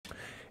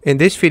In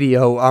this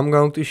video, I'm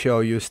going to show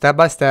you step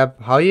by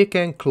step how you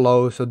can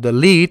close or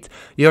delete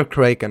your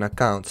Kraken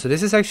account. So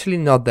this is actually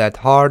not that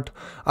hard.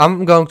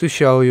 I'm going to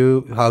show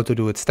you how to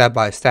do it step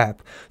by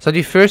step. So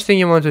the first thing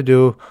you want to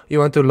do, you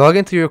want to log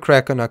into your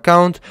Kraken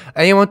account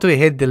and you want to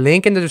hit the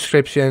link in the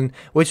description,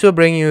 which will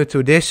bring you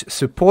to this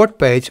support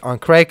page on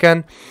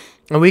Kraken,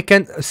 and we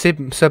can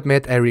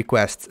submit a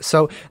request.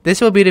 So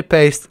this will be the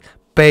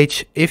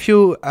page if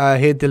you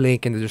hit the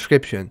link in the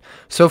description.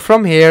 So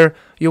from here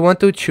you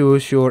want to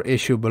choose your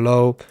issue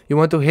below. You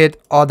want to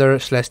hit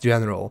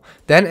other/general,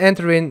 then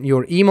enter in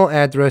your email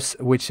address,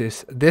 which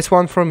is this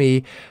one for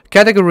me.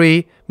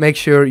 Category, make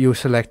sure you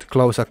select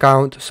close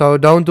account, so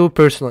don't do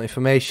personal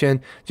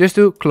information, just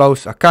do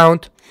close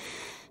account.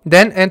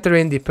 Then enter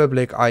in the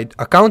public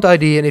account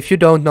ID, and if you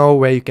don't know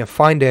where you can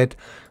find it,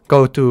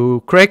 go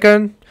to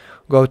Kraken,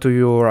 go to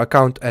your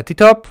account at the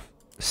top,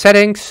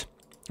 settings,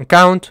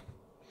 account,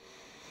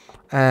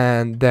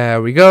 and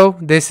there we go.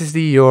 This is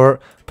your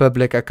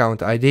public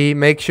account ID.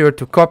 Make sure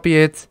to copy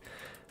it,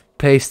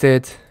 paste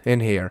it in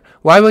here.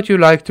 Why would you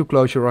like to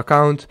close your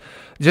account?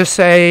 Just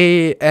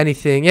say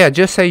anything. Yeah,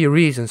 just say your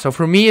reason. So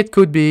for me it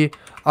could be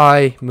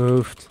I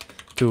moved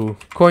to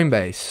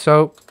Coinbase,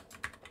 so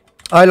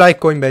I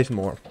like Coinbase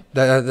more.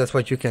 That's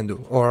what you can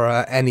do, or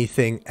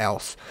anything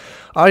else.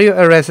 Are you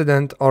a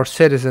resident or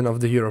citizen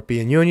of the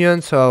European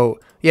Union? So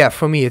yeah,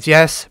 for me it's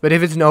yes, but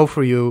if it's no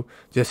for you,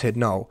 just hit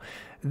no.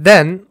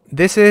 Then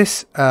this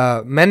is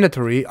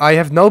mandatory. I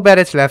have no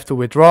balance left to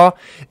withdraw.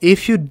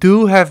 If you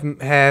do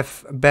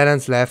have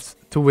balance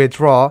left to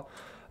withdraw,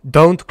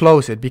 don't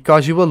close it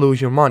because you will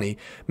lose your money.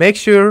 Make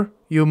sure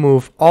you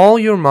move all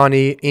your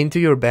money into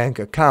your bank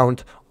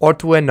account or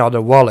to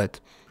another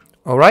wallet.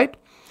 Alright?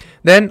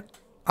 Then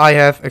I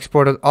have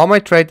exported all my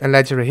trade and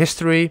ledger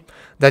history.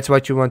 That's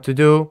what you want to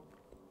do.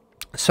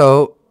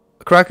 So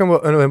Kraken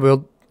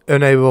will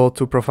unable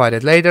to provide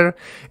it later.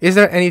 Is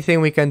there anything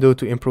we can do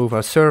to improve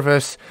our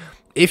service?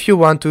 If you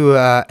want to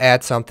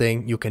add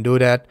something, you can do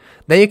that.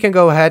 Then you can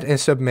go ahead and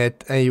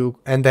submit,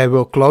 and they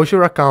will close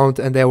your account,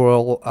 and they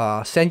will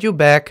send you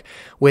back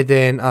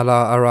within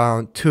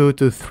around 2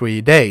 to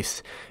 3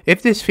 days.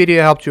 If this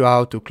video helped you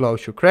out to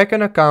close your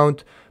Kraken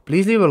account,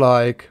 please leave a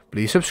like,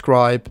 please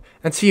subscribe,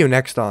 and see you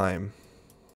next time.